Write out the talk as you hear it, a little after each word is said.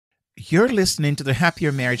You're listening to the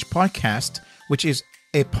Happier Marriage Podcast, which is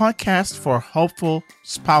a podcast for hopeful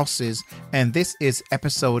spouses, and this is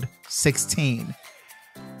episode 16.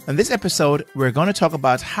 In this episode, we're going to talk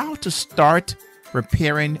about how to start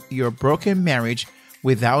repairing your broken marriage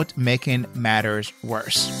without making matters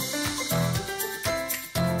worse.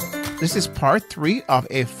 This is part 3 of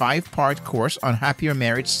a 5-part course on happier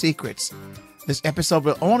marriage secrets. This episode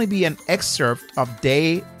will only be an excerpt of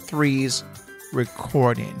day 3's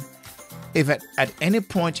recording. If at any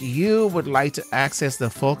point you would like to access the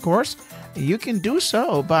full course, you can do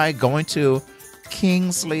so by going to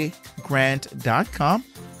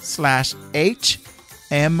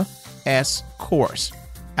kingsleygrant.com/HMS course,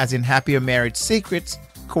 as in Happier Marriage Secrets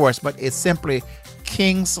course, but it's simply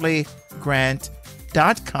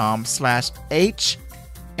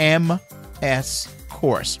kingsleygrant.com/HMS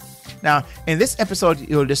course. Now, in this episode,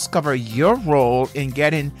 you'll discover your role in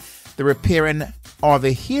getting the repairing or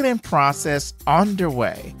the healing process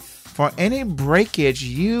underway for any breakage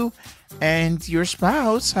you and your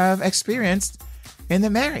spouse have experienced in the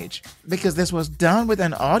marriage. Because this was done with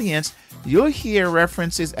an audience, you'll hear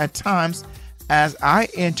references at times as I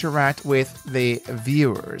interact with the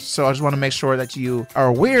viewers. So I just want to make sure that you are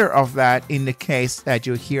aware of that in the case that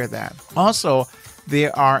you hear that. Also,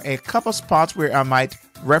 there are a couple spots where I might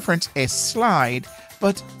reference a slide,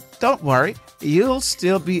 but don't worry, you'll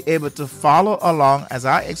still be able to follow along as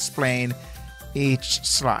I explain each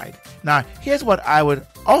slide. Now, here's what I would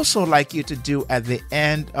also like you to do at the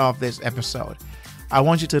end of this episode. I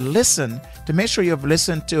want you to listen to make sure you've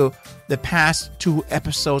listened to the past 2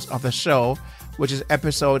 episodes of the show, which is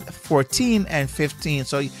episode 14 and 15.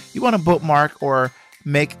 So you want to bookmark or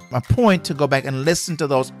make a point to go back and listen to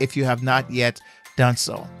those if you have not yet done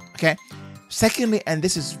so. Okay. Secondly, and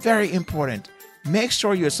this is very important, make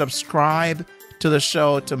sure you subscribe to the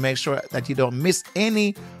show to make sure that you don't miss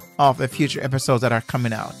any of the future episodes that are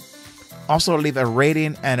coming out. Also, leave a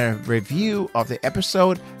rating and a review of the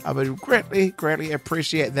episode. I would greatly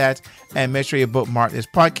appreciate that. And make sure you bookmark this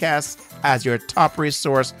podcast as your top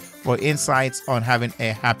resource for insights on having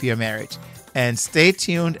a happier marriage. And stay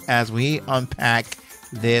tuned as we unpack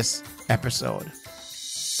this episode.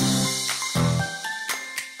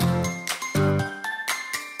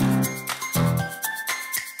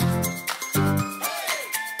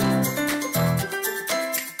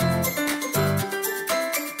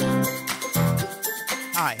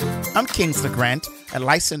 I'm Kingsley Grant, a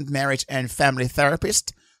licensed marriage and family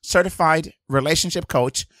therapist, certified relationship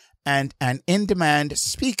coach, and an in-demand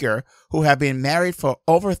speaker who have been married for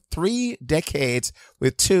over 3 decades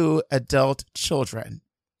with 2 adult children.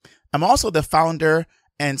 I'm also the founder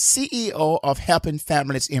and CEO of Helping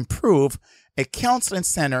Families Improve, a counseling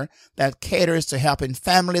center that caters to helping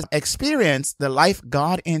families experience the life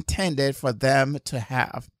God intended for them to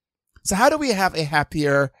have. So how do we have a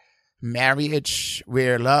happier marriage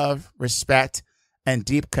where love, respect, and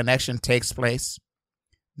deep connection takes place?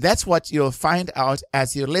 That's what you'll find out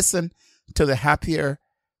as you listen to the Happier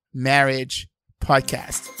Marriage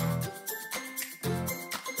Podcast.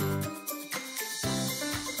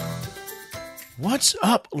 What's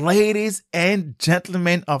up, ladies and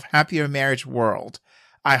gentlemen of Happier Marriage World?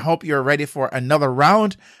 I hope you're ready for another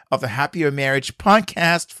round of the Happier Marriage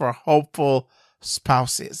Podcast for hopeful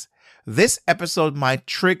spouses. This episode might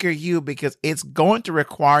trigger you because it's going to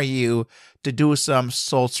require you to do some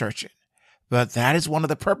soul searching. But that is one of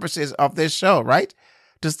the purposes of this show, right?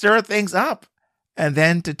 To stir things up and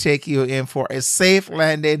then to take you in for a safe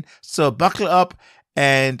landing. So buckle up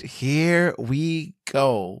and here we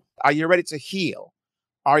go. Are you ready to heal?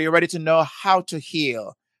 Are you ready to know how to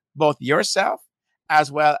heal both yourself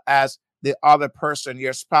as well as the other person,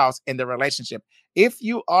 your spouse in the relationship? If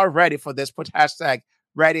you are ready for this, put hashtag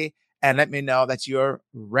ready and let me know that you're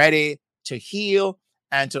ready to heal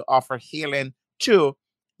and to offer healing to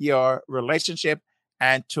your relationship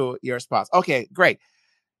and to your spouse. Okay, great.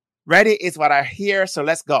 Ready is what I hear, so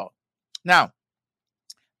let's go. Now,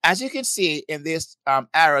 as you can see in these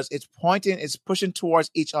arrows, it's pushing towards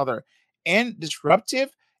each other. In disruptive,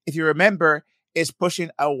 if you remember, is pushing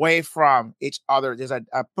away from each other. There's a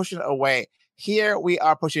pushing away. Here we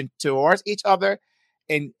are pushing towards each other.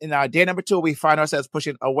 In our day number 2, we find ourselves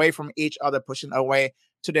pushing away from each other, pushing away.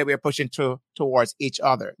 Today, we are pushing towards each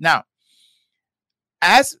other. Now,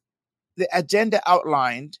 as the agenda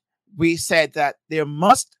outlined, we said that there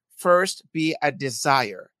must first be a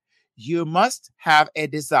desire. You must have a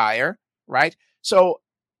desire, right? So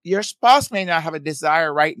your spouse may not have a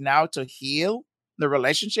desire right now to heal the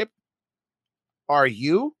relationship or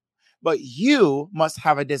you, but you must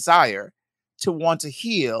have a desire to want to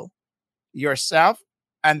heal yourself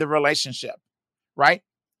and the relationship, right?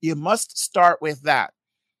 You must start with that.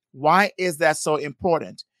 Why is that so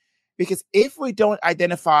important? Because if we don't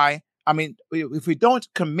identify, if we don't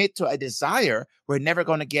commit to a desire, we're never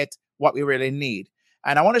going to get what we really need.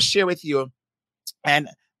 And I want to share with you and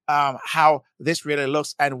how this really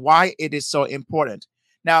looks and why it is so important.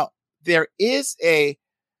 Now, there is a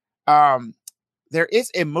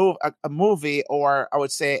movie, or I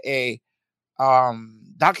would say a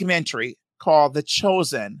documentary called The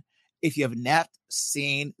Chosen. If you have not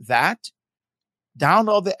seen that,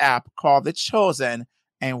 download the app called The Chosen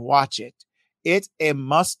and watch it. It's a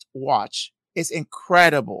must watch. It's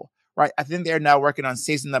incredible, right? I think they're now working on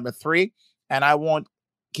season number 3, and I won't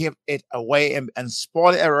give it away and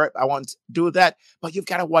spoil it. I won't do that, but you've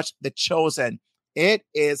got to watch The Chosen. It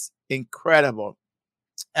is incredible.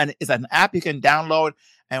 And it's an app you can download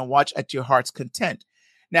and watch at your heart's content.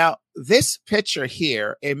 Now, this picture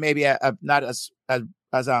here, it may be not as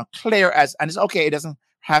clear as, and it's okay, it doesn't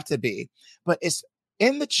have to be, but it's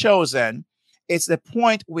in The Chosen. It's the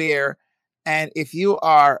point where, and if you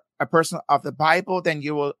are a person of the Bible, then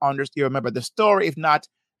you remember the story. If not,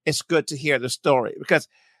 it's good to hear the story, because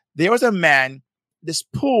there was a man, this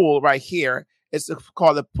pool right here is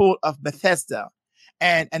called the Pool of Bethesda.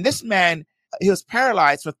 And this man, he was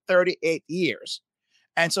paralyzed for 38 years.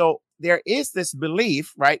 And so there is this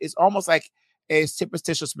belief, right? It's almost like a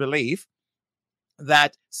superstitious belief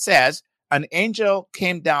that says an angel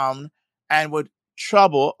came down and would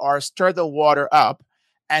trouble or stir the water up,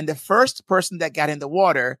 and the first person that got in the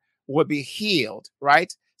water would be healed,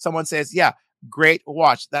 right? Someone says, yeah, great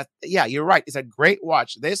watch. Yeah, you're right. It's a great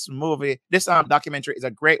watch. This documentary is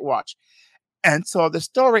a great watch. And so the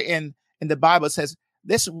story in the Bible says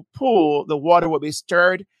this pool, the water will be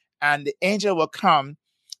stirred and the angel will come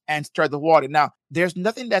and stir the water. Now, there's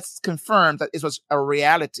nothing that's confirmed that it was a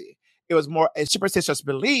reality. It was more a superstitious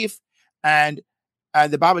belief, and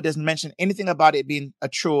the Bible doesn't mention anything about it being a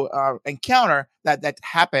true encounter that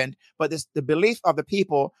happened. But the belief of the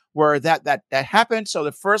people were that happened. So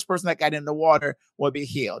the first person that got in the water will be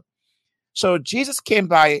healed. So Jesus came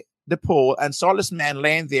by the pool and saw this man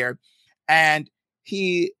laying there, and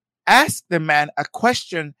he asked the man a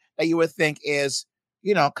question that you would think is,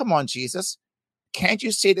 come on, Jesus, can't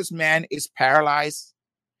you see this man is paralyzed?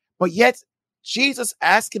 But yet Jesus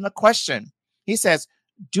asked him a question. He says,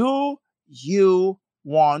 do you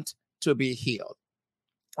want to be healed?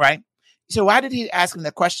 Right? So why did he ask him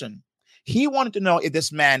the question? He wanted to know if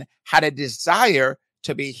this man had a desire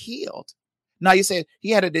to be healed. Now you say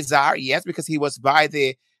he had a desire, yes, because he was by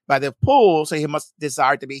the pool, so he must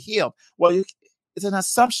desire to be healed. Well, it's an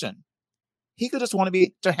assumption. He could just want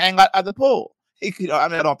to hang out at the pool. He could, I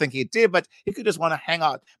don't think he did, but he could just want to hang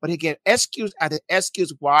out. But he get excuse after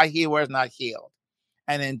excuse why he was not healed.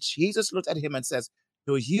 And then Jesus looked at him and says,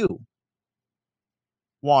 do you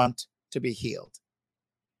want to be healed?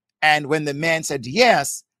 And when the man said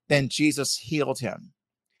yes, then Jesus healed him.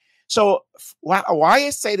 So why I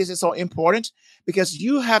say this is so important? Because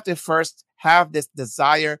you have to first have this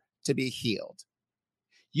desire to be healed.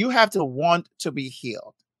 You have to want to be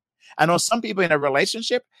healed. I know some people in a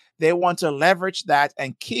relationship, they want to leverage that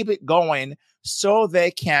and keep it going so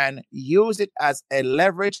they can use it as a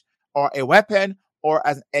leverage or a weapon or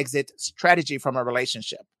as an exit strategy from a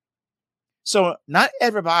relationship. So not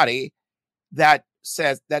everybody that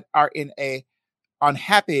says that are in a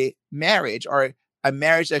unhappy marriage or a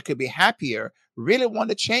marriage that could be happier really want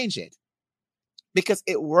to change it because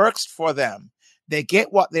it works for them. They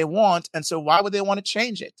get what they want. And so why would they want to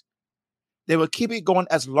change it? They will keep it going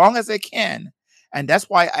as long as they can. And that's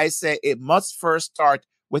why I say it must first start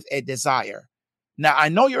with a desire. Now, I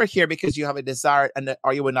know you're here because you have a desire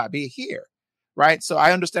or you would not be here, right? So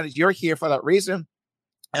I understand that you're here for that reason.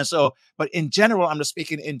 And so, but in general, I'm just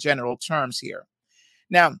speaking in general terms here.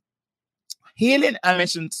 Now, healing, I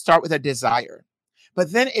mentioned, start with a desire,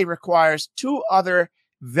 but then it requires two other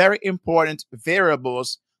very important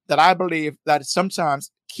variables that I believe that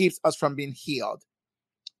sometimes keeps us from being healed,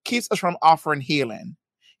 keeps us from offering healing,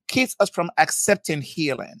 keeps us from accepting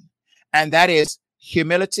healing. And that is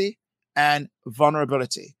humility and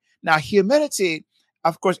vulnerability. Now, humility,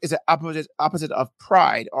 of course, is the opposite of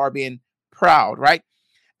pride or being proud, right?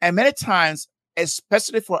 And many times,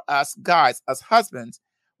 especially for us guys, as husbands,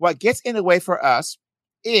 what gets in the way for us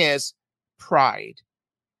is pride,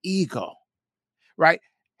 ego, right?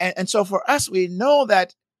 And so for us, we know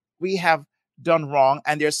that we have done wrong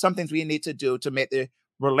and there's some things we need to do to make the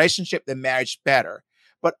relationship, the marriage better.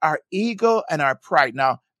 But our ego and our pride.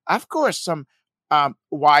 Now, of course, some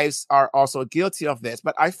wives are also guilty of this,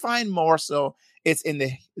 but I find more so it's in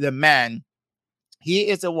the man. He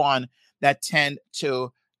is the one that tend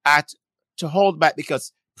to hold back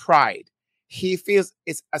because pride. He feels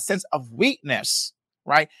it's a sense of weakness,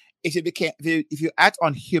 right? If you act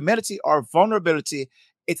on humility or vulnerability,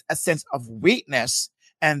 it's a sense of weakness,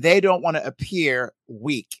 and they don't want to appear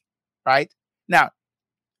weak, right? Now,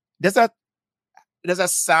 does that does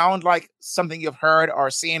that sound like something you've heard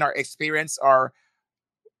or seen or experienced or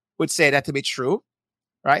would say that to be true?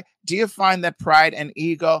 Right? Do you find that pride and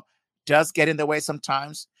ego does get in the way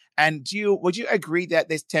sometimes? And would you agree that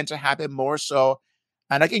they tend to happen more so?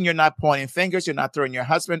 And again, you're not pointing fingers, you're not throwing your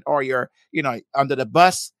husband or your, under the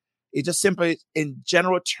bus. It's just simply in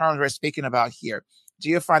general terms we're speaking about here. Do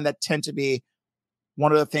you find that tend to be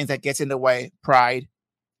one of the things that gets in the way? Pride,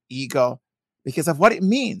 ego, because of what it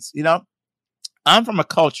means. I'm from a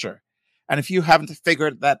culture, and if you haven't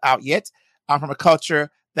figured that out yet, I'm from a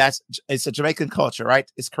culture it's a Jamaican culture, right?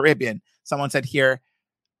 It's Caribbean. Someone said here,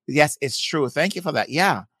 yes, it's true. Thank you for that.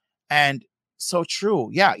 Yeah. And so true.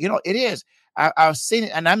 Yeah, it is. I've seen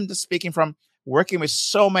it, and I'm just speaking from working with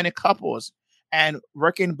so many couples and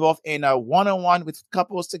working both in a one-on-one with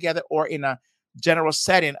couples together or in a general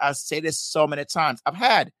setting. I've said this so many times.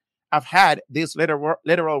 I've had these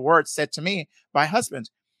literal words said to me by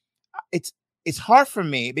husbands. It's hard for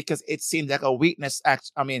me because it seems like a weakness a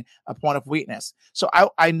point of weakness. So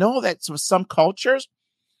I know that for some cultures,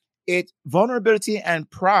 vulnerability and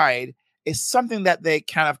pride is something that they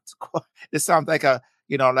kind of, this sounds like a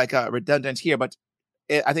redundant here, but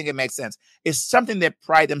I think it makes sense. It's something they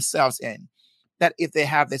pride themselves in, that if they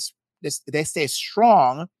have this, they stay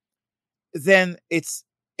strong, then it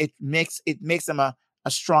makes them a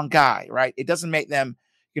strong guy, right? It doesn't make them,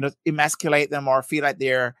 emasculate them or feel like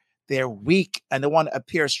they're weak and they want to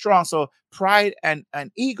appear strong. So pride and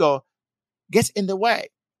ego gets in the way.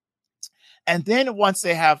 And then once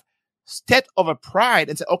they have stepped over pride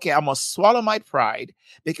and said, okay, I'm going to swallow my pride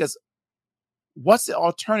because what's the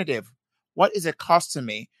alternative? What is it costing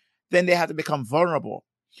me? Then they have to become vulnerable.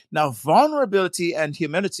 Now, vulnerability and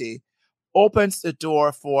humility opens the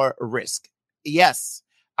door for risk. Yes,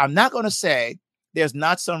 I'm not going to say there's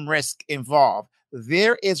not some risk involved.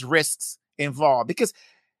 There is risks involved because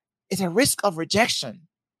it's a risk of rejection,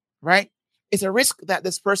 right? It's a risk that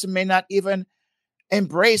this person may not even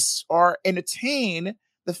embrace or entertain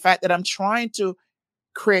the fact that I'm trying to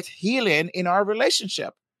create healing in our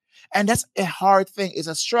relationship. And that's a hard thing. It's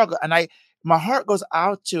a struggle. And my heart goes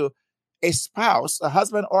out to a spouse, a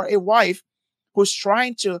husband or a wife who's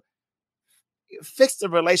trying to fix the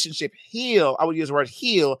relationship, I would use the word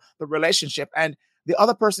heal the relationship. And the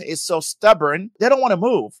other person is so stubborn, they don't want to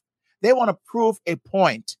move. They want to prove a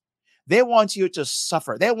point. They want you to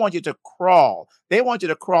suffer. They want you to crawl. They want you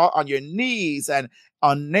to crawl on your knees and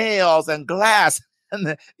on nails and glass.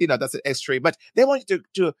 And that's an extreme, but they want you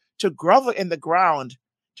to grovel in the ground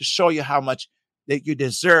to show you how much that you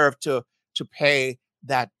deserve to pay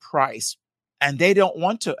that price. And they don't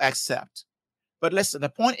want to accept. But listen, the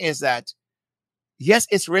point is that, yes,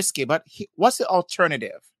 it's risky, but what's the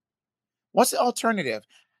alternative? What's the alternative?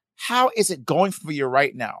 How is it going for you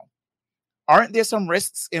right now? Aren't there some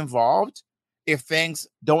risks involved if things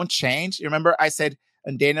don't change? Remember, I said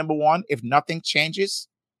on day number 1, if nothing changes,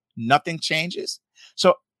 nothing changes.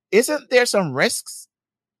 So isn't there some risks,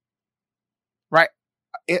 right?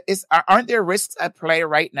 Aren't there risks at play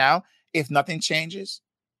right now if nothing changes?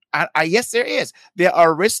 Yes, there is. There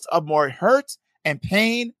are risks of more hurt and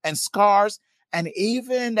pain and scars. And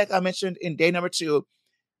even, like I mentioned in day number 2,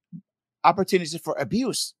 opportunities for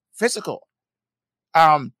abuse, physical.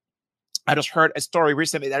 I just heard a story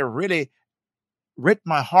recently that really ripped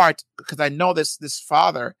my heart because I know this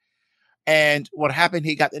father, and what happened,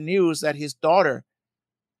 he got the news that his daughter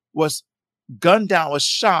was gunned down, was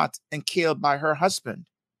shot and killed by her husband.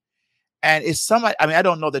 And it's somebody, I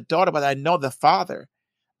don't know the daughter, but I know the father.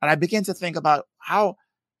 And I began to think about how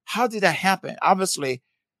did that happen? Obviously,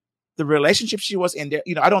 the relationship she was in there,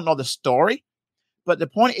 I don't know the story, but the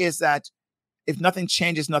point is that if nothing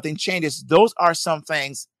changes, nothing changes. Those are some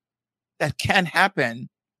things that can happen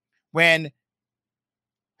when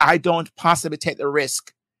I don't possibly take the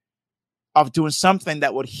risk of doing something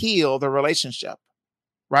that would heal the relationship,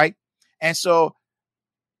 right? And so,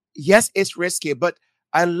 yes, it's risky, but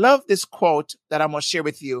I love this quote that I'm going to share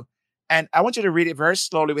with you. And I want you to read it very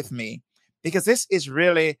slowly with me because this is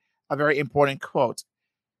really a very important quote.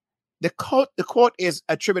 The quote is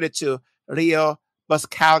attributed to Leo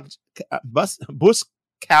Buscaglia.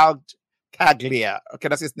 Okay,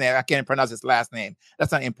 that's his name. I can't pronounce his last name.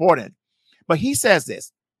 That's not important. But he says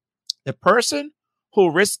this: the person who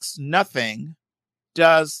risks nothing,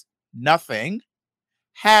 does nothing,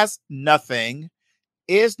 has nothing,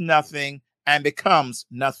 is nothing, and becomes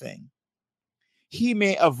nothing. He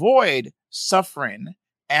may avoid suffering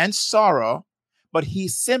and sorrow, but he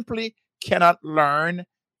simply cannot learn,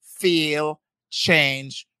 feel,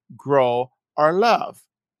 change, grow, or love.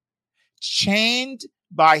 Chained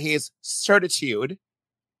by his certitude,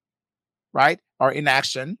 right, or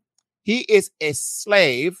inaction, he is a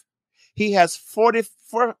slave. He has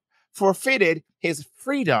forfeited his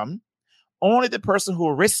freedom. Only the person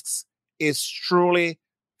who risks is truly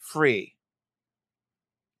free.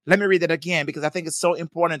 Let me read that again, because I think it's so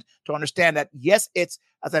important to understand that, yes, it's,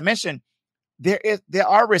 as I mentioned, there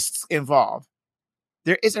are risks involved.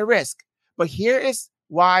 There is a risk, but here is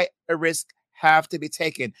why a risk have to be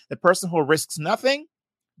taken. The person who risks nothing,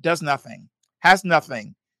 does nothing, has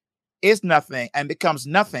nothing, is nothing, and becomes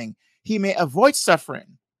nothing. He may avoid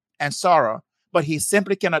suffering and sorrow, but he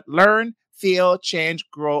simply cannot learn, feel, change,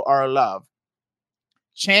 grow, or love.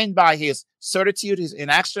 Chained by his certitude, his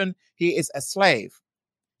inaction, he is a slave.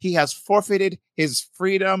 He has forfeited his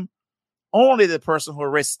freedom. Only the person who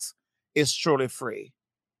risks is truly free.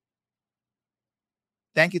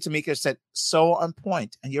 Thank you, Tamika. Said so on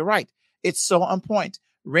point. And you're right. It's so on point.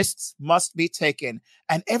 Risks must be taken.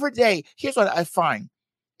 And every day, here's what I find.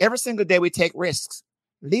 Every single day we take risks.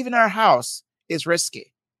 Leaving our house is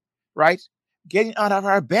risky, right? Getting out of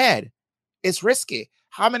our bed is risky.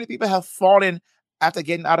 How many people have fallen after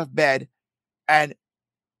getting out of bed and,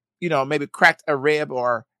 maybe cracked a rib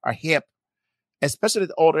or a hip, especially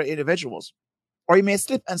the older individuals? Or you may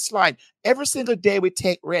slip and slide. Every single day we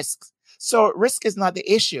take risks. So risk is not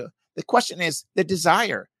the issue. The question is the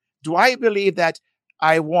desire. Do I believe that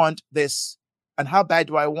I want this, and how bad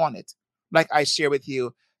do I want it? Like I share with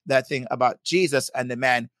you that thing about Jesus and the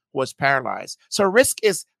man who was paralyzed. So risk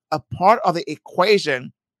is a part of the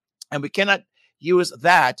equation, and we cannot use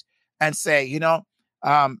that and say,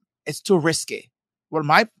 it's too risky. Well,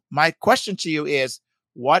 my question to you is,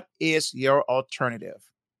 what is your alternative?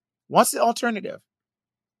 What's the alternative?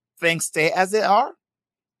 Things stay as they are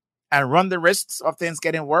and run the risks of things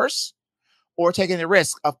getting worse, or taking the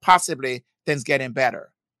risk of possibly things getting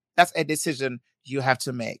better? That's a decision you have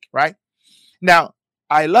to make, right? Now,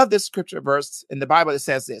 I love this scripture verse in the Bible that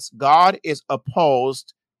says this: God is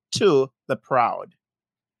opposed to the proud.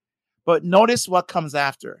 But notice what comes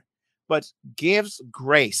after. But gives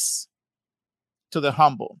grace to the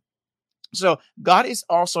humble. So God is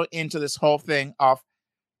also into this whole thing of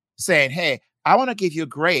saying, hey, I want to give you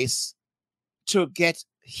grace to get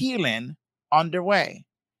healing underway.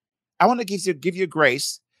 I want to give you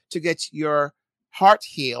grace to get your heart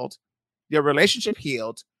healed, your relationship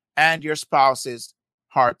healed, and your spouse's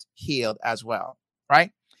heart healed as well,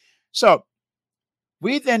 right? So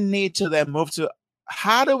we then need to then move to,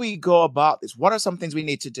 how do we go about this? What are some things we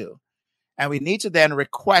need to do? And we need to then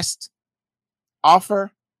request,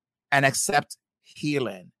 offer, and accept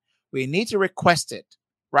healing. We need to request it,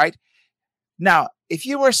 right? Now, if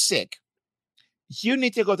you were sick, you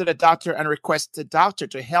need to go to the doctor and request the doctor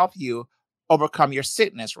to help you overcome your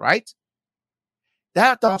sickness, right?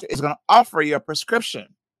 That doctor is going to offer you a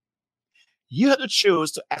prescription. You have to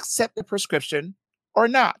choose to accept the prescription or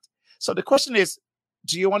not. So the question is,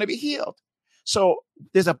 do you want to be healed? So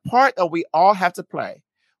there's a part that we all have to play.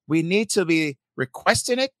 We need to be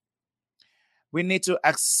requesting it. We need to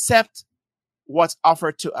accept what's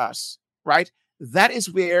offered to us, right? That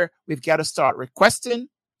is where we've got to start: requesting,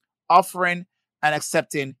 offering, and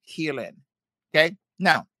accepting healing. Okay.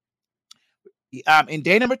 Now, in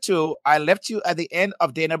day number 2, I left you at the end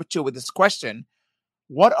of day number 2 with this question: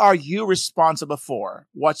 what are you responsible for?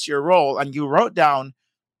 What's your role? And you wrote down,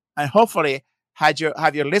 and hopefully have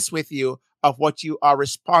your list with you of what you are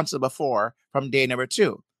responsible for from day number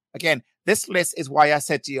 2. Again, this list is why I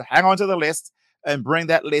said to you, hang on to the list and bring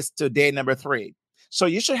that list to day number 3. So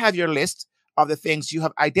you should have your list of the things you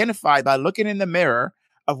have identified by looking in the mirror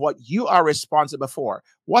of what you are responsible for.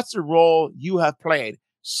 What's the role you have played?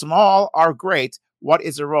 Small or great, what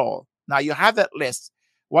is the role? Now you have that list.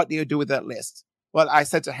 What do you do with that list? Well, I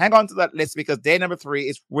said to hang on to that list because day number 3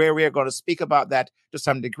 is where we are going to speak about that to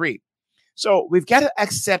some degree. So we've got to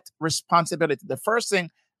accept responsibility. The first thing,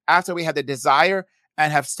 after we have the desire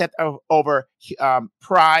and have stepped over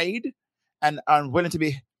pride and unwilling to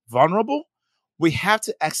be vulnerable, we have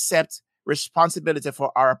to accept responsibility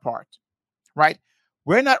for our part, right?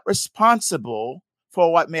 We're not responsible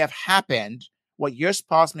for what may have happened, what your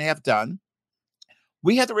spouse may have done.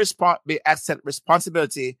 We have to accept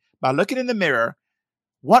responsibility by looking in the mirror.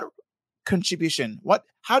 What contribution?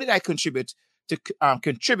 How did I contribute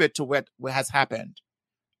to what has happened?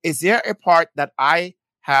 Is there a part that I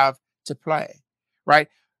have to play? Right?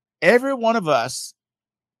 Every one of us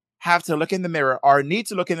have to look in the mirror, or need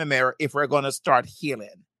to look in the mirror, if we're going to start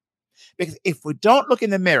healing. Because if we don't look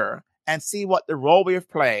in the mirror and see what the role we've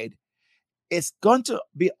played, it's going to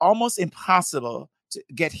be almost impossible to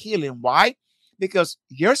get healing. Why? Because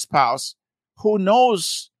your spouse, who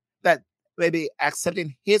knows that maybe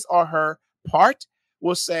accepting his or her part,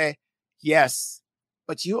 will say, yes,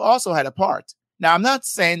 but you also had a part. Now, I'm not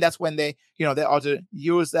saying that's when they ought to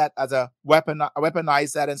use that as a weapon,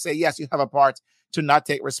 weaponize that and say, yes, you have a part to not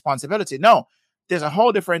take responsibility. No, there's a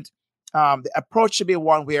whole different, the approach should be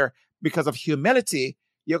one where, because of humility,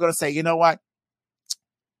 you're going to say, you know what?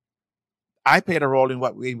 I played a role in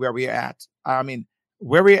where we're at. I mean,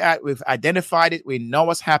 where we're at, we've identified it. We know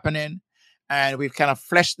what's happening, and we've kind of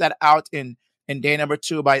fleshed that out in day number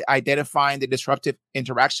 2 by identifying the disruptive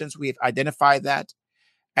interactions. We've identified that,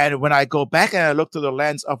 and when I go back and I look through the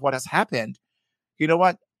lens of what has happened, you know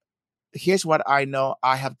what? Here's what I know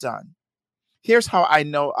I have done. Here's how I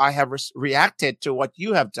know I have reacted to what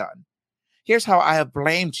you have done. Here's how I have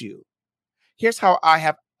blamed you. Here's how I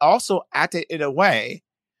have also acted in a way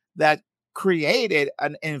that created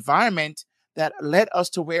an environment that led us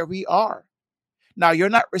to where we are. Now, you're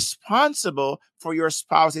not responsible for your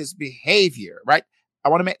spouse's behavior, right? I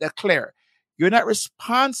want to make that clear. You're not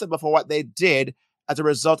responsible for what they did as a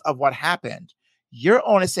result of what happened. You're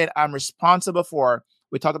only saying, I'm responsible for,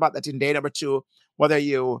 we talked about that in day number 2, whether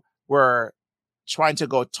you were trying to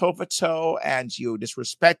go toe for toe and you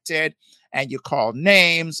disrespected and you called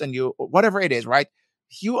names and you, whatever it is, right?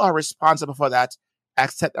 You are responsible for that.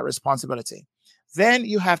 Accept that responsibility. Then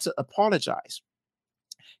you have to apologize.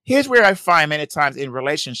 Here's where I find many times in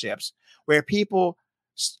relationships where people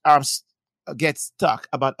get stuck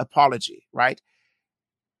about apology, right?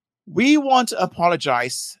 We want to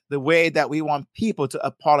apologize the way that we want people to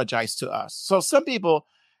apologize to us. So some people,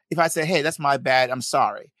 if I say, hey, that's my bad, I'm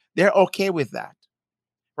sorry, they're okay with that,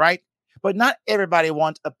 right? But not everybody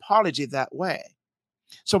wants apology that way.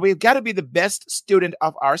 So we've got to be the best student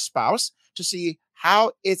of our spouse to see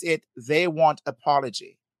how is it they want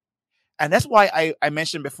apology. And that's why I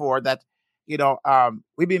mentioned before that,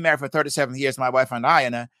 we've been married for 37 years, my wife and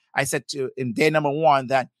I said in day number 1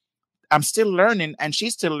 that I'm still learning and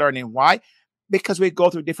she's still learning. Why? Because we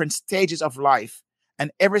go through different stages of life,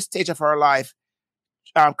 and every stage of our life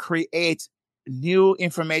creates new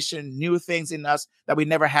information, new things in us that we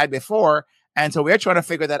never had before. And so we're trying to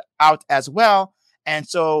figure that out as well. And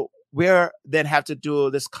so we're then have to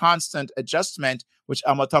do this constant adjustment, which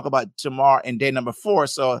I'm going to talk about tomorrow in day number 4.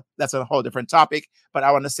 So that's a whole different topic. But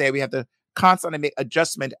I want to say we have to constantly make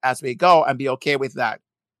adjustment as we go and be okay with that.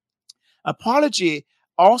 Apology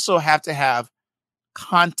also have to have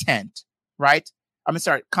content, right?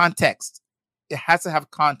 Context. It has to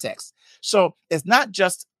have context. So it's not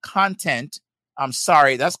just content. I'm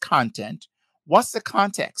sorry, that's content. What's the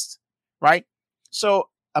context, right? So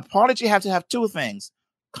apology have to have 2 things: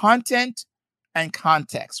 content and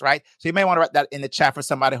context, right? So you may want to write that in the chat for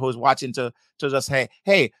somebody who's watching to just say,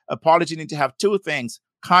 hey, apology need to have 2 things: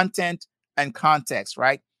 content and context,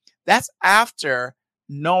 right? That's after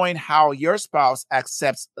knowing how your spouse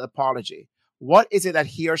accepts the apology. What is it that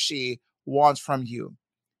he or she wants from you?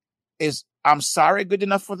 Is I'm sorry good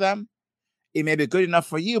enough for them? It may be good enough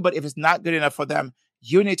for you, but if it's not good enough for them,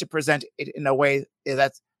 you need to present it in a way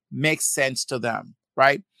that makes sense to them,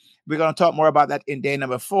 right? We're going to talk more about that in day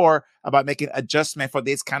number 4, about making adjustment for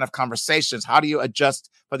these kind of conversations. How do you adjust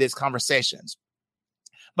for these conversations?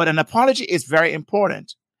 But an apology is very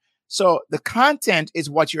important. So the content is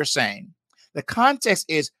what you're saying. The context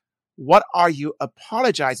is, what are you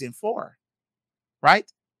apologizing for,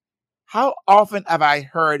 right? How often have I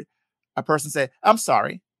heard a person say, I'm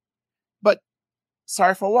sorry, but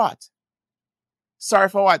sorry for what? Sorry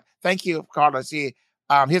for what? Thank you, Carlos. See,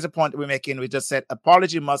 here's a point that we're making. We just said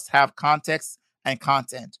apology must have context and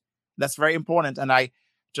content. That's very important. And I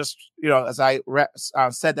just, as I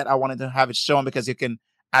said that, I wanted to have it shown because you can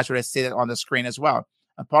actually see it on the screen as well.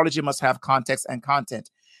 Apology must have context and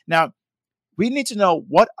content. Now, we need to know,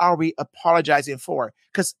 what are we apologizing for?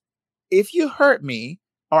 Because if you hurt me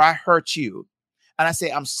or I hurt you and I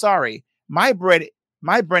say, I'm sorry, my brain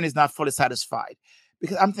is not fully satisfied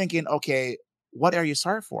because I'm thinking, okay, what are you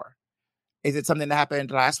sorry for? Is it something that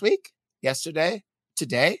happened last week, yesterday,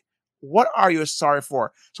 today? What are you sorry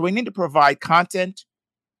for? So we need to provide content,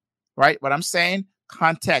 right? What I'm saying,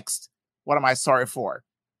 context. What am I sorry for?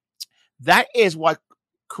 That is what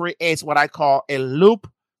creates what I call a loop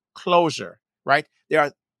closure, right? There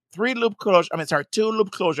are 2 loop closures.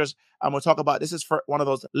 I'm going to talk about, this is for one of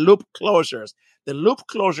those loop closures. The loop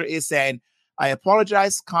closure is saying, I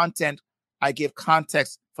apologize, content, I give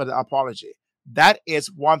context for the apology. That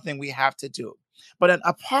is one thing we have to do. But an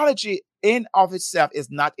apology in of itself is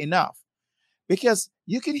not enough, because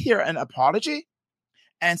you can hear an apology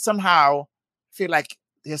and somehow feel like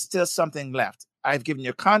there's still something left. I've given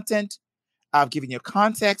you content, I've given you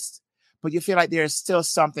context, but you feel like there's still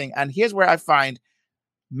something. And here's where I find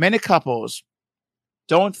many couples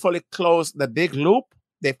don't fully close the big loop.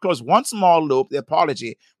 They've closed one small loop, the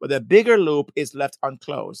apology, but the bigger loop is left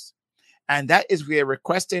unclosed. And that is where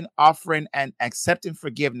requesting, offering, and accepting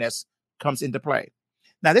forgiveness comes into play.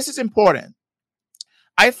 Now, this is important.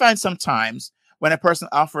 I find sometimes when a person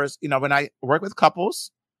offers, when I work with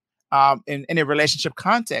couples in a relationship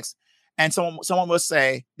context, and someone will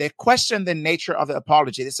say, they question the nature of the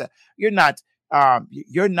apology. They say, you're not not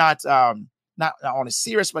only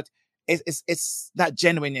serious, but it's not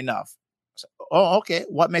genuine enough. So, oh, okay.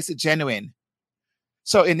 What makes it genuine?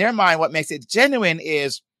 So in their mind, what makes it genuine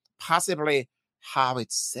is possibly how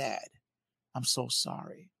it's said. I'm so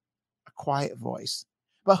sorry. A quiet voice.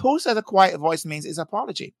 But who said a quiet voice means is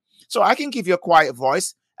apology? So I can give you a quiet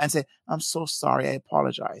voice and say, I'm so sorry. I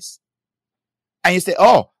apologize. And you say,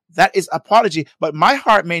 oh, that is apology. But my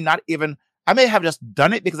heart may not even, I may have just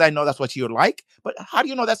done it because I know that's what you like. But how do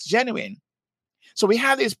you know that's genuine? So we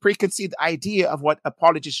have this preconceived idea of what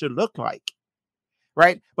apology should look like,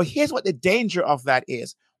 right? But here's what the danger of that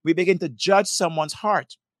is. We begin to judge someone's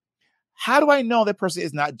heart. How do I know the person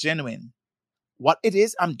is not genuine? What it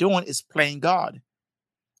is I'm doing is playing God.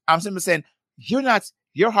 I'm simply saying,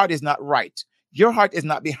 your heart is not right. Your heart is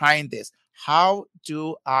not behind this. How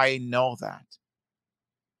do I know that?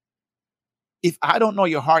 If I don't know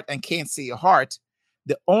your heart and can't see your heart,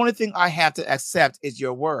 the only thing I have to accept is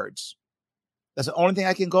your words. That's the only thing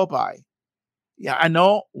I can go by. Yeah, I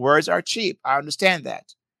know words are cheap. I understand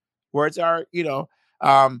that. Words are,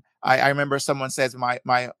 I remember someone says,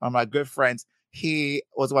 my good friends, he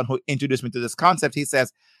was the one who introduced me to this concept. He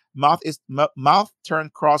says, mouth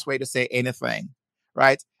turned crossway to say anything,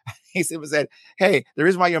 right? He said, hey, the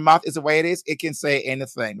reason why your mouth is the way it is, it can say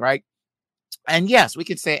anything, right? And yes, we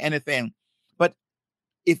can say anything. But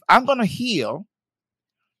if I'm going to heal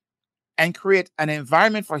and create an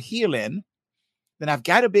environment for healing, then I've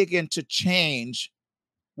got to begin to change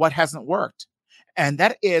what hasn't worked. And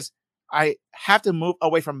that is, I have to move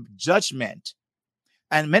away from judgment.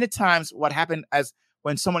 And many times what happened as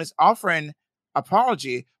when someone is offering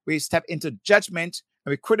apology, we step into judgment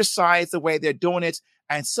and we criticize the way they're doing it.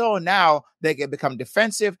 And so now they become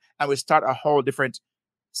defensive and we start a whole different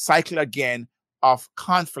cycle again of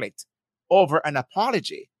conflict over an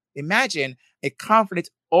apology. Imagine a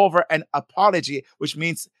conflict over an apology, which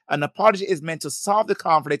means an apology is meant to solve the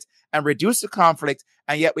conflict and reduce the conflict,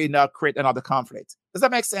 and yet we now create another conflict. Does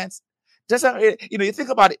that make sense? You think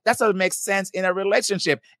about it, that's what makes sense in a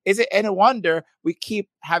relationship. Is it any wonder we keep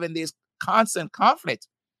having this constant conflict?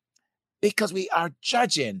 Because we are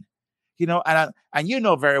judging, and you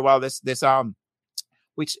know very well this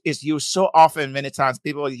which is used so often. Many times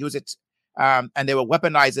people use it, and they will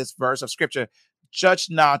weaponize this verse of scripture: judge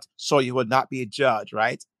not, so you will not be judged,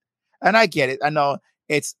 right? And I get it. I know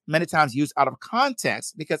it's many times used out of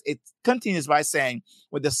context because it continues by saying,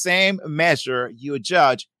 with the same measure you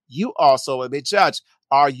judge, you also will be judged.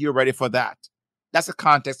 Are you ready for that? That's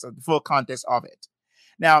the full context of it.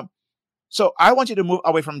 Now, so I want you to move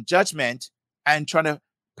away from judgment and trying to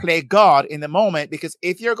play God in the moment, because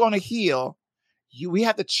if you're going to heal, we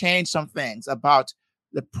have to change some things about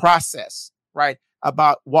the process, right?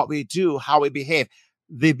 About what we do, how we behave.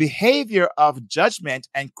 The behavior of judgment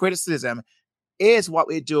and criticism is what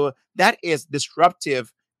we do. That is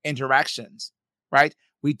disruptive interactions, right?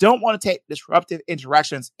 We don't want to take disruptive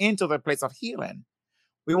interactions into the place of healing.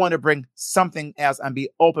 We want to bring something else and be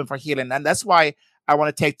open for healing. And that's why I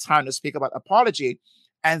want to take time to speak about apology.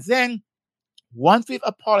 And then once we've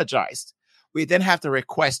apologized, we then have to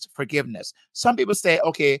request forgiveness. Some people say,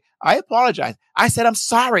 okay, I apologize. I said, I'm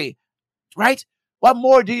sorry, right? What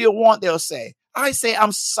more do you want? They'll say, I say,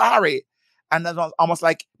 I'm sorry. And that's almost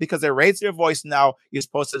like, because they raise their voice now, you're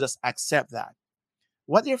supposed to just accept that.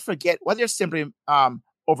 What they're simply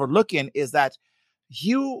overlooking is that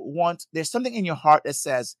there's something in your heart that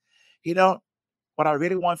says, what I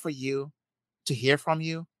really want for you to hear from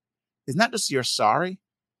you is not just you're sorry,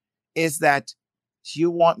 is that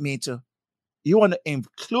you want to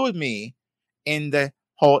include me in the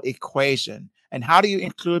whole equation. And how do you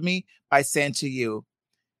include me? By saying to you,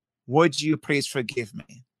 would you please forgive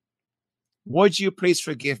me? Would you please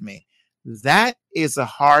forgive me? That is the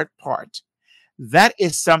hard part. That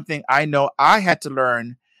is something I know I had to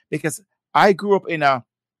learn, because I grew up in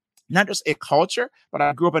not just a culture, but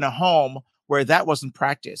I grew up in a home where that wasn't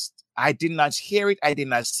practiced. I did not hear it. I did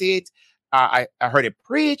not see it. I heard it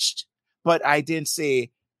preached, but I didn't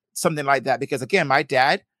see something like that, because again, my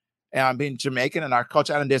dad, being Jamaican and our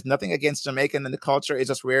culture. And there's nothing against Jamaican and the culture. It's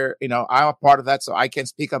just we're, I'm a part of that, so I can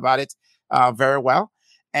speak about it very well.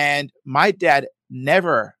 And my dad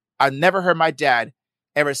I never heard my dad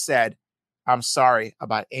ever said, "I'm sorry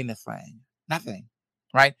about anything." Nothing,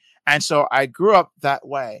 right? And so I grew up that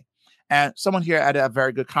way. And someone here had a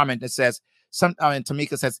very good comment that says, and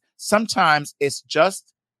Tamika says, sometimes it's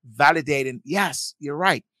just validating. Yes, you're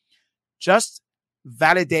right. Just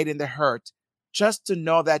validating the hurt, just to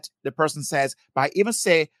know that the person says, by even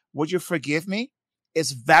say, "Would you forgive me?"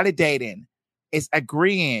 It's validating, it's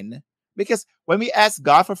agreeing. Because when we ask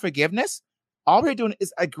God for forgiveness, all we're doing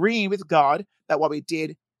is agreeing with God that what we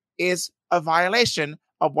did is a violation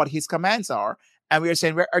of what his commands are. And we are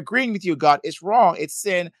saying, we're agreeing with you, God, it's wrong, it's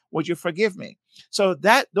sin. Would you forgive me? So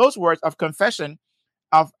those words of confession,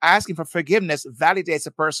 of asking for forgiveness, validates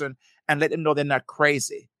a person and let them know they're not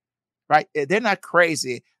crazy. Right? They're not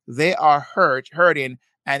crazy. They are hurting,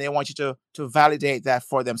 and they want you to validate that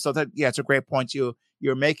for them. So it's a great point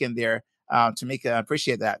you're making there, Tamika. I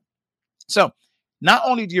appreciate that. So not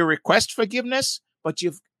only do you request forgiveness, but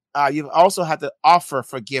you've also had to offer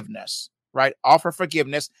forgiveness, right? Offer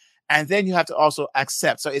forgiveness, and then you have to also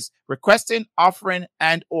accept. So it's requesting, offering,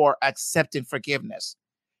 and or accepting forgiveness.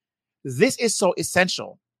 This is so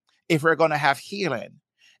essential if we're going to have healing.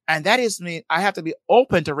 And that is me. I have to be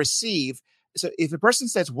open to receive. So if a person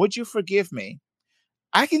says, "Would you forgive me?"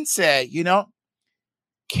 I can say,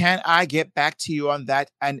 "Can I get back to you on that?"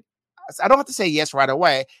 And I don't have to say yes right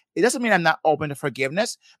away. It doesn't mean I'm not open to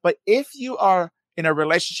forgiveness. But if you are in a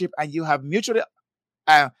relationship and you have mutually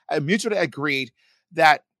agreed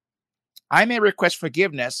that I may request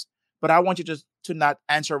forgiveness, but I want you to not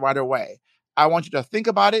answer right away. I want you to think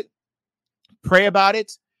about it, pray about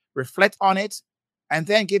it, reflect on it, and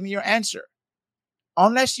then give me your answer.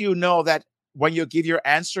 Unless you know that when you give your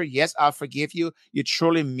answer, "Yes, I'll forgive you," you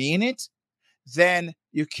truly mean it, then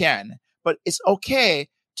you can. But it's okay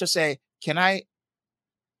to say, "Can I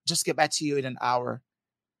just get back to you in an hour?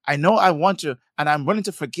 I know I want to, and I'm willing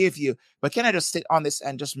to forgive you, but can I just sit on this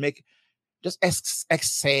and just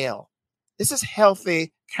exhale?" This is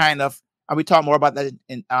healthy kind of, and we talk more about that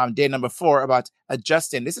in day number 4 about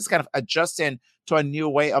adjusting. This is kind of adjusting to a new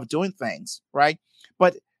way of doing things, right?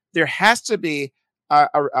 But there has to be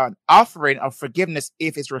an offering of forgiveness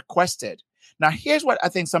if it's requested. Now, here's what I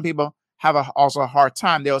think some people have also a hard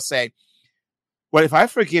time. They'll say, "Well, if I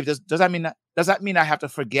forgive, does that mean I have to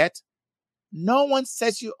forget?" No one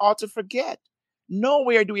says you ought to forget.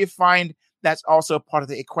 Nowhere do we find that's also part of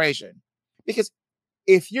the equation. Because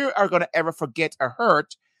if you are going to ever forget a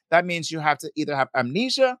hurt, that means you have to either have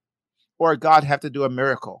amnesia or God have to do a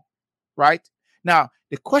miracle, right? Now,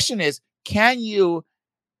 the question is, can you,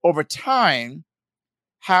 over time,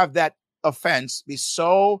 have that offense be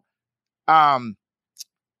so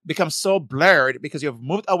become so blurred because you've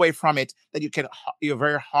moved away from it that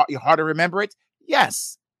you're hard to remember it?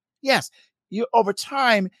 Yes. You, over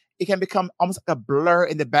time, it can become almost like a blur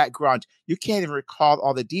in the background. You can't even recall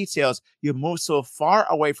all the details. You move so far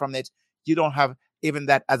away from it, you don't have even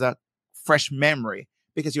that as a fresh memory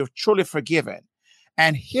because you're truly forgiven.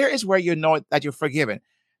 And here is where you know that you're forgiven.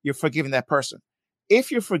 You're forgiving that person.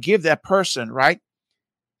 If you forgive that person, right,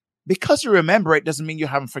 because you remember it doesn't mean you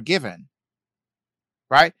haven't forgiven,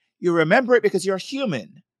 right? You remember it because you're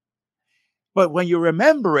human. But when you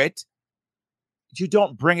remember it, you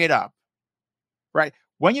don't bring it up, right?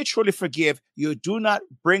 When you truly forgive, you do not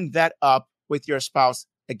bring that up with your spouse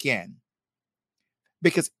again.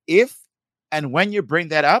 Because if and when you bring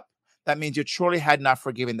that up, that means you truly had not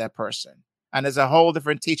forgiven that person. And there's a whole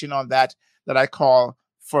different teaching on that I call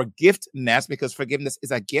forgiveness, because forgiveness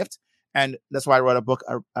is a gift. And that's why I wrote a book.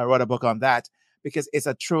 I wrote a book on that because it's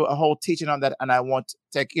a whole teaching on that. And I won't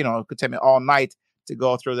take, it could take me all night to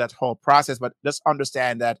go through that whole process, but just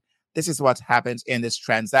understand that this is what happens in this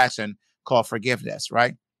transaction called forgiveness,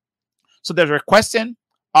 right? So there's requesting,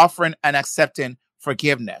 offering, and accepting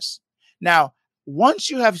forgiveness. Now, once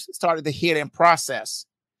you have started the healing process,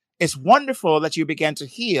 it's wonderful that you began to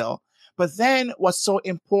heal. But then what's so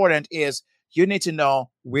important is you need to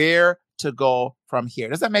know where to go from here.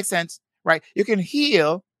 Does that make sense? Right? You can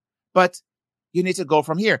heal, but you need to go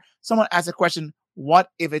from here. Someone asked a question, what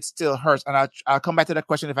if it still hurts? And I'll come back to that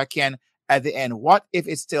question if I can at the end. What if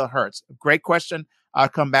it still hurts? Great question. I'll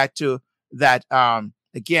come back to that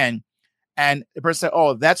again. And the person said,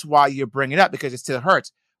 oh, that's why you bring it up, because it still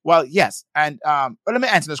hurts. Well, yes. And but let me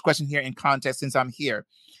answer this question here in context since I'm here.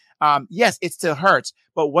 Yes, it still hurts.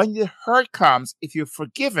 But when the hurt comes, if you're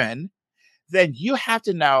forgiven, then you have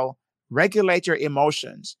to now regulate your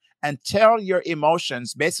emotions and tell your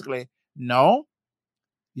emotions basically, no,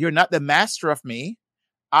 you're not the master of me.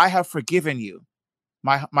 I have forgiven you,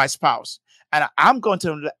 my spouse, and I'm going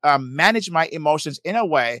to manage my emotions in a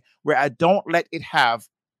way where I don't let it have.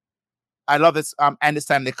 I love this.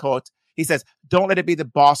 Understand the quote. He says, "Don't let it be the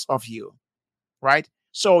boss of you." Right.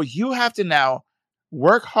 So you have to now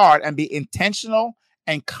work hard and be intentional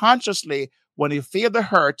and consciously, when you feel the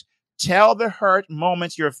hurt, tell the hurt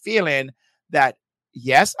moments you're feeling that,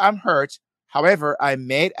 yes, I'm hurt. However, I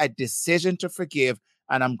made a decision to forgive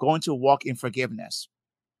and I'm going to walk in forgiveness.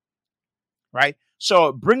 Right.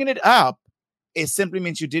 So bringing it up, it simply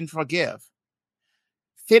means you didn't forgive.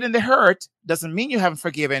 Feeling the hurt doesn't mean you haven't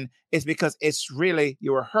forgiven. It's because it's really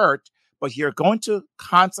you were hurt, but you're going to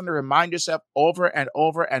constantly remind yourself over and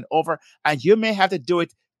over and over. And you may have to do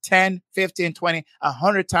it 10, 15, 20,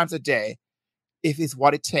 100 times a day if it's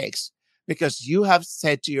what it takes, because you have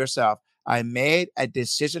said to yourself, I made a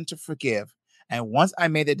decision to forgive. And once I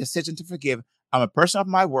made a decision to forgive, I'm a person of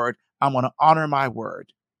my word. I'm going to honor my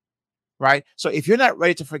word. Right. So if you're not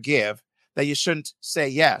ready to forgive, then you shouldn't say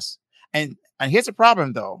yes. And here's the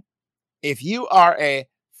problem, though. If you are a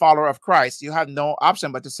follower of Christ, you have no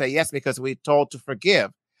option but to say yes, because we're told to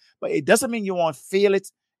forgive. But it doesn't mean you won't feel it,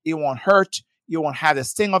 you won't hurt, you won't have the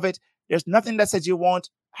sting of it. There's nothing that says you won't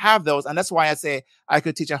have those. And that's why I say I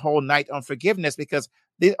could teach a whole night on forgiveness, because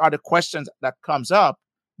these are the questions that comes up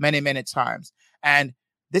many, many times. And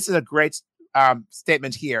this is a great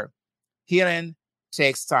statement here. Healing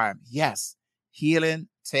takes time. Yes, healing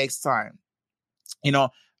takes time. You know,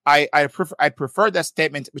 I prefer that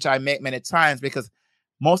statement, which I make many times, because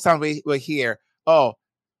most times we hear, "Oh,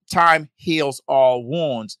 time heals all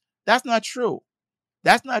wounds." That's not true.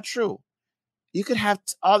 That's not true. You could have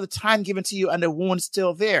all the time given to you and the wound's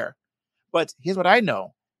still there. But here's what I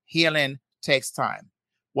know. Healing takes time.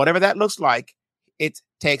 Whatever that looks like, it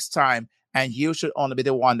takes time. And you should only be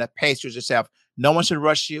the one that paces yourself. No one should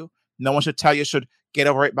rush you. No one should tell you should get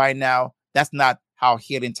over it by now. That's not how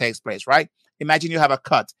healing takes place, right? Imagine you have a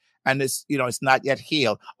cut and it's not yet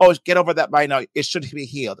healed. Oh, get over that by now. It should be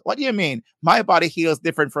healed. What do you mean? My body heals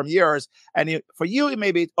different from yours. And for you, it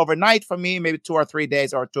may be overnight. For me, maybe 2 or 3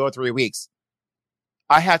 days or 2 or 3 weeks.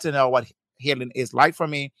 I have to know what healing is like for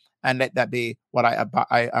me, and let that be what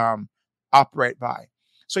I operate by.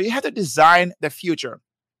 So you have to design the future.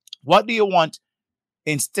 What do you want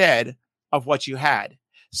instead of what you had?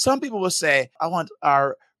 Some people will say, I want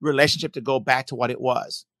our relationship to go back to what it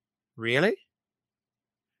was. Really?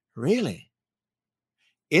 Really?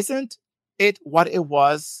 Isn't it what it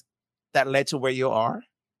was that led to where you are?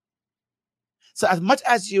 So as much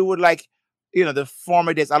as you would like, the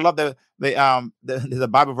former days, I love the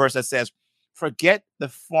Bible verse that says, forget the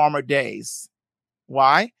former days.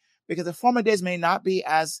 Why? Because the former days may not be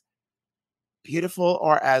as beautiful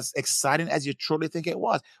or as exciting as you truly think it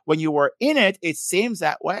was. When you were in it, it seems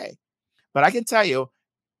that way. But I can tell you,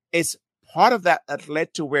 it's part of that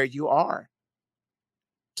led to where you are.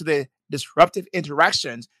 To the disruptive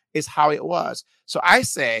interactions is how it was. So I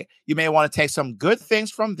say you may want to take some good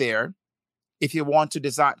things from there if you want to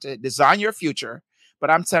design your future.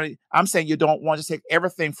 But I'm saying you don't want to take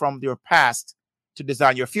everything from your past to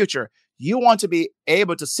design your future. You want to be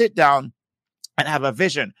able to sit down and have a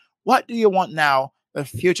vision. What do you want now the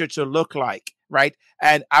future to look like, right?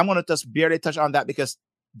 And I'm going to just barely touch on that, because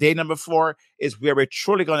day number 4 is where we're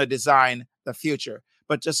truly going to design the future.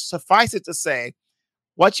 But just suffice it to say,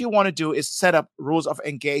 what you want to do is set up rules of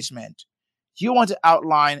engagement. You want to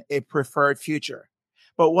outline a preferred future.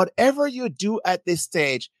 But whatever you do at this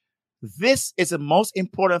stage, this is the most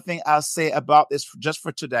important thing I'll say about this just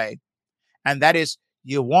for today. And that is,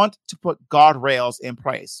 you want to put guardrails in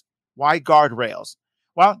place. Why guardrails?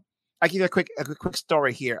 Well, I'll give you a quick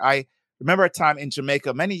story here. I remember a time in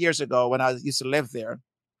Jamaica many years ago when I used to live there.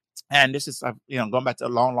 And this is, going back to a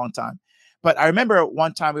long, long time. But I remember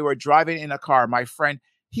one time we were driving in a car. My friend,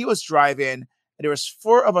 he was driving, and there was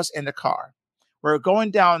 4 of us in the car. We were going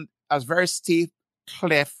down a very steep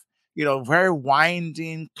cliff, very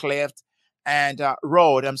winding cliff and a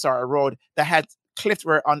road that had cliffs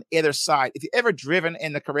were on either side. If you ever driven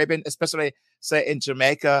in the Caribbean, especially say in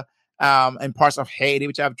Jamaica, and parts of Haiti,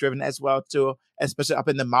 which I've driven as well too, especially up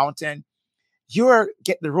in the mountain, the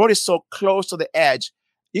road is so close to the edge.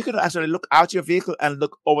 You can actually look out your vehicle and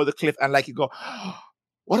look over the cliff, and you go, oh,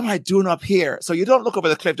 what am I doing up here? So you don't look over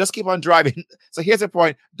the cliff, just keep on driving. So here's the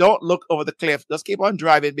point. Don't look over the cliff. Just keep on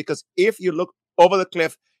driving, because if you look over the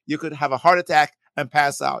cliff, you could have a heart attack and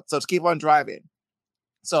pass out. So just keep on driving.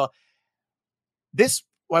 So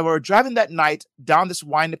when we were driving that night down this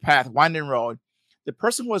winding road, the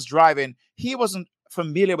person who was driving, he wasn't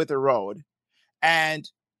familiar with the road. And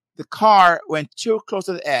the car went too close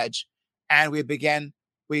to the edge, and we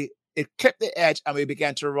it clipped the edge and we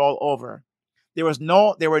began to roll over. There were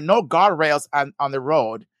no guardrails on the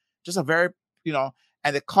road, just a very,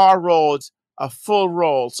 and the car rolled a full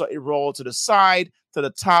roll. So it rolled to the side, to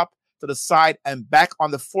the top, to the side, and back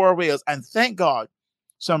on the four wheels. And thank God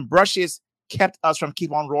some brushes kept us from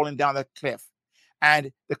keep on rolling down the cliff.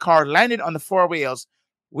 And the car landed on the four wheels,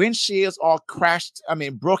 windshields all crashed,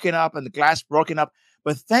 broken up, and the glass broken up.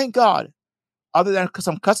 But thank God, other than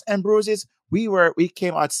some cuts and bruises, we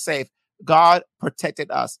came out safe. God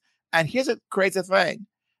protected us. And here's a crazy thing.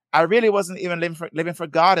 I really wasn't even living for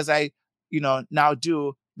God as I, now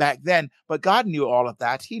do back then. But God knew all of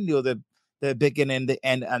that. He knew the beginning, the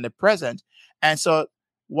end, and the present. And so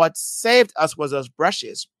what saved us was those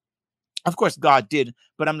brushes. Of course, God did,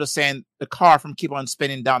 but I'm just saying the car from keep on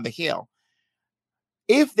spinning down the hill.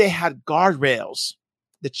 If they had guardrails,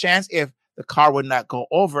 the chance if the car would not go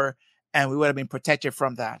over and we would have been protected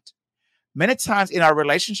from that. Many times in our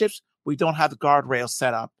relationships, we don't have the guardrails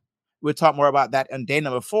set up. We'll talk more about that on day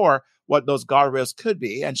number 4, what those guardrails could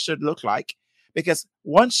be and should look like. Because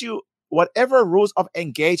whatever rules of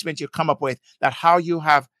engagement you come up with, that how you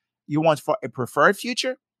want for a preferred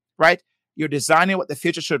future, right? You're designing what the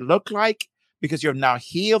future should look like because you're now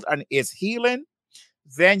healed and is healing.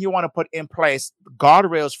 Then you want to put in place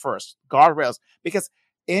guardrails first, guardrails. Because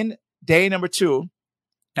in day number 2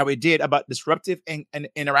 that we did about disruptive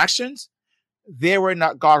interactions, there were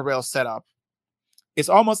not guardrails set up. It's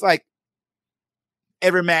almost like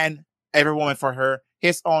every man, every woman for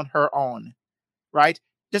his own, her own, right?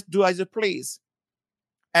 Just do as you please.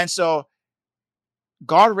 And so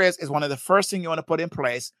guardrails is one of the first things you want to put in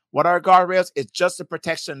place. What are guardrails? It's just the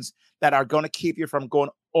protections that are going to keep you from going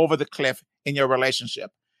over the cliff in your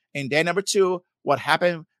relationship. In day number 2, what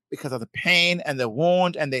happened because of the pain and the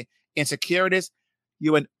wound and the insecurities,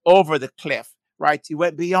 you went over the cliff, right? You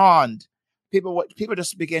went beyond. People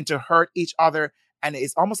just begin to hurt each other. And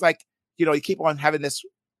it's almost like, you keep on having this,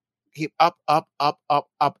 keep up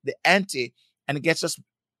the ante. And it gets just,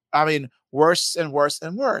 worse and worse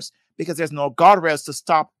and worse because there's no guardrails to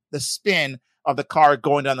stop the spin of the car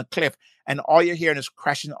going down the cliff. And all you're hearing is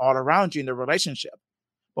crashing all around you in the relationship.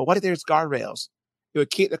 But what if there's guardrails? It would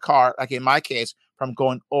keep the car, like in my case, from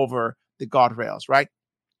going over the guardrails, right?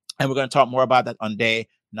 And we're going to talk more about that on day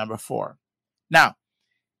number 4. Now,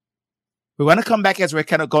 we want to come back as we're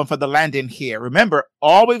kind of going for the landing here. Remember,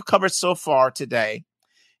 all we've covered so far today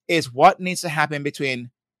is what needs to happen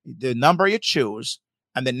between the number you choose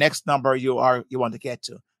and the next number you want to get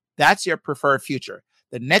to. That's your preferred future.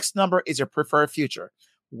 The next number is your preferred future.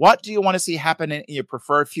 What do you want to see happening in your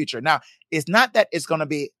preferred future? Now, it's not that it's going to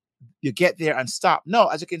be you get there and stop. No,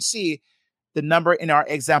 as you can see, the number in our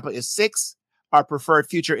example is 6. Our preferred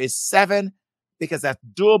future is 7 because that's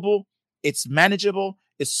doable. It's manageable.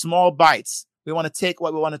 It's small bites. We want to take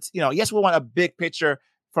what we want to, yes, we want a big picture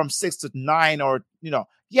from 6 to 9 or,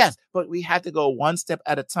 yes, but we have to go one step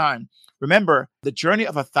at a time. Remember, the journey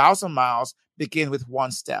of 1,000 miles begins with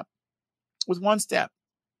one step.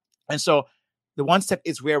 And so the one step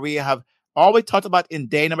is where we have all we talked about in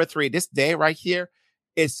day number 3. This day right here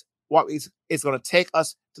is what is going to take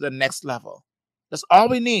us to the next level. That's all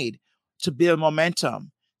we need to build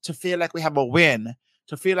momentum, to feel like we have a win,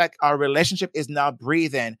 to feel like our relationship is now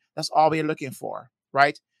breathing. That's all we're looking for,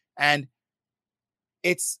 right? And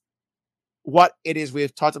it's what it is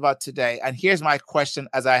we've talked about today. And here's my question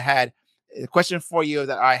the question for you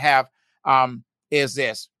that I have is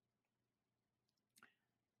this.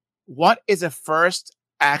 What is the first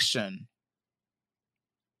action?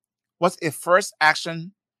 What's the first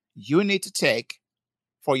action you need to take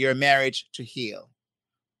for your marriage to heal?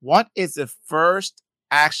 What is the first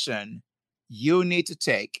action you need to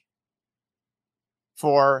take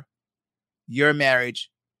for your marriage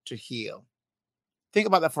to heal? Think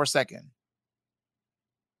about that for a second.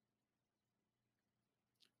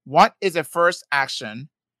 What is the first action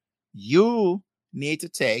you need to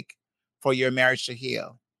take for your marriage to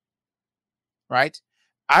heal? Right?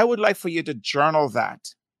 I would like for you to journal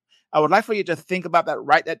that. I would like for you to think about that,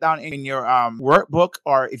 write that down in your workbook,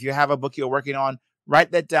 or if you have a book you're working on,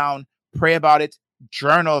 write that down, pray about it,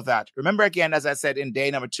 journal that. Remember, again, as I said in day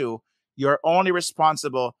number 2, you're only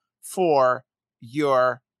responsible for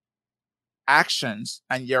your actions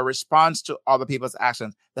and your response to other people's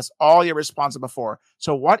actions. That's all you're responsible for.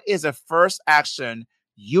 So what is the first action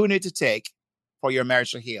you need to take for your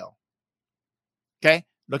marriage to heal? Okay,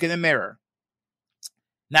 look in the mirror.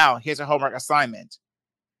 Now, here's a homework assignment.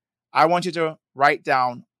 I want you to write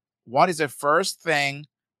down what is the first thing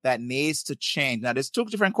that needs to change. Now, there's 2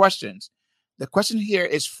 different questions. The question here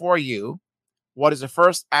is for you. What is the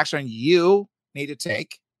first action you need to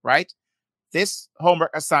take, right? This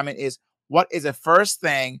homework assignment is, what is the first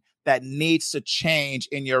thing that needs to change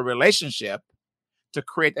in your relationship to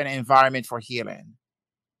create an environment for healing?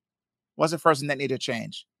 What's the first thing that needs to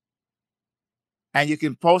change? And you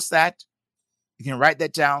can post that. You can write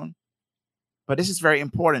that down. But this is very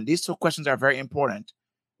important. These two questions are very important.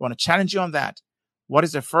 I want to challenge you on that. What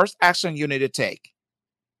is the first action you need to take?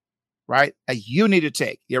 Right? That you need to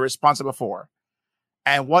take, you're responsible for.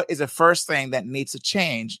 And what is the first thing that needs to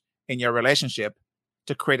change in your relationship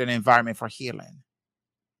to create an environment for healing?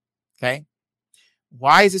 Okay.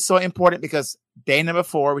 Why is it so important? Because day number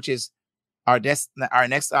 4, which is our next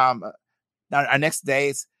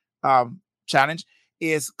day's challenge,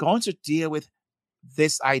 is going to deal with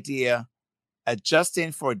this idea,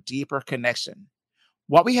 adjusting for deeper connection.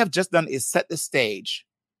 What we have just done is set the stage.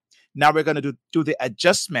 Now we're going to do the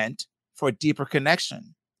adjustment for deeper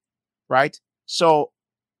connection, right? So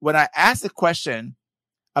when I ask the question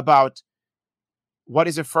about what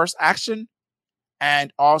is the first action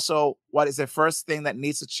and also what is the first thing that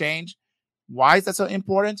needs to change, why is that so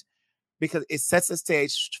important? Because it sets the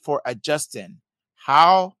stage for adjusting.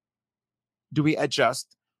 How do we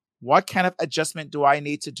adjust? What kind of adjustment do I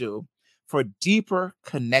need to do for deeper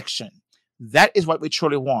connection? That is what we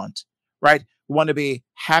truly want, right? We want to be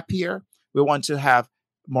happier. We want to have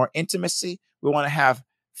more intimacy. We want to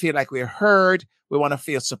feel like we're heard. We want to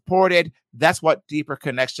feel supported. That's what deeper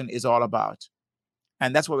connection is all about.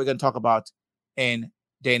 And that's what we're going to talk about in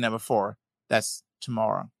day number 4. That's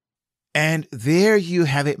tomorrow. And there you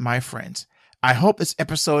have it, my friends. I hope this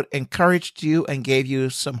episode encouraged you and gave you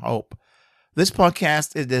some hope. This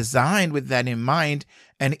podcast is designed with that in mind,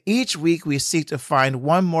 and each week we seek to find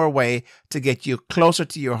one more way to get you closer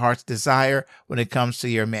to your heart's desire when it comes to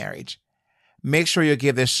your marriage. Make sure you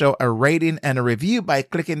give this show a rating and a review by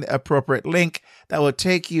clicking the appropriate link that will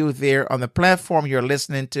take you there on the platform you're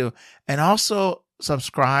listening to, and also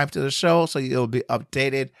subscribe to the show so you'll be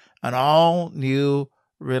updated on all new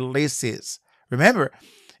releases. Remember,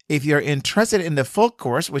 if you're interested in the full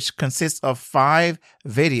course, which consists of 5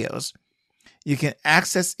 videos, you can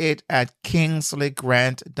access it at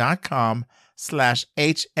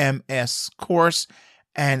kingsleygrant.com/HMS course,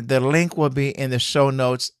 and the link will be in the show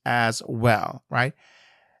notes as well, right?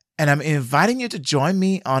 And I'm inviting you to join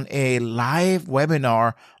me on a live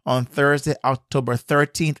webinar on Thursday, October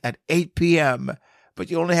 13th at 8 p.m.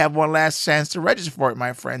 But you only have one last chance to register for it,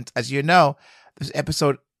 my friends. As you know, this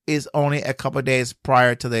episode is only a couple of days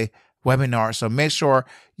prior to the webinar, so make sure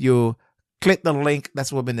you click the link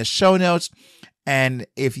that's within the show notes. And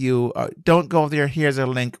if you don't go there, here's a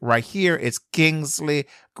link right here. It's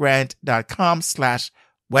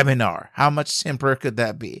kingsleygrant.com/webinar. How much simpler could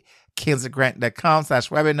that be?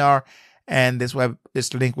 kingsleygrant.com/webinar. And this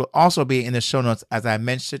link will also be in the show notes as I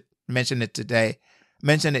mentioned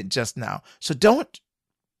it just now. So don't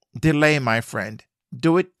delay, my friend.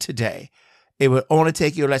 Do it today. It will only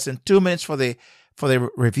take you less than 2 minutes for the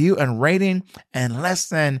review and rating, and less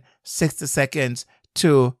than 60 seconds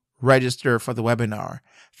to register for the webinar.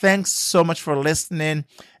 Thanks so much for listening.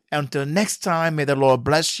 Until next time, may the Lord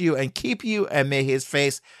bless you and keep you, and may his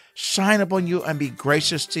face shine upon you and be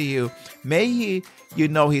gracious to you. May you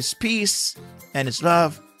know his peace and his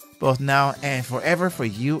love, both now and forever, for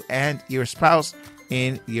you and your spouse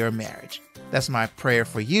in your marriage. That's my prayer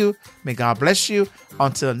for you. May God bless you.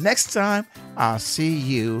 Until next time, I'll see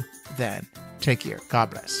you then. Take care.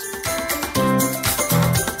 God bless.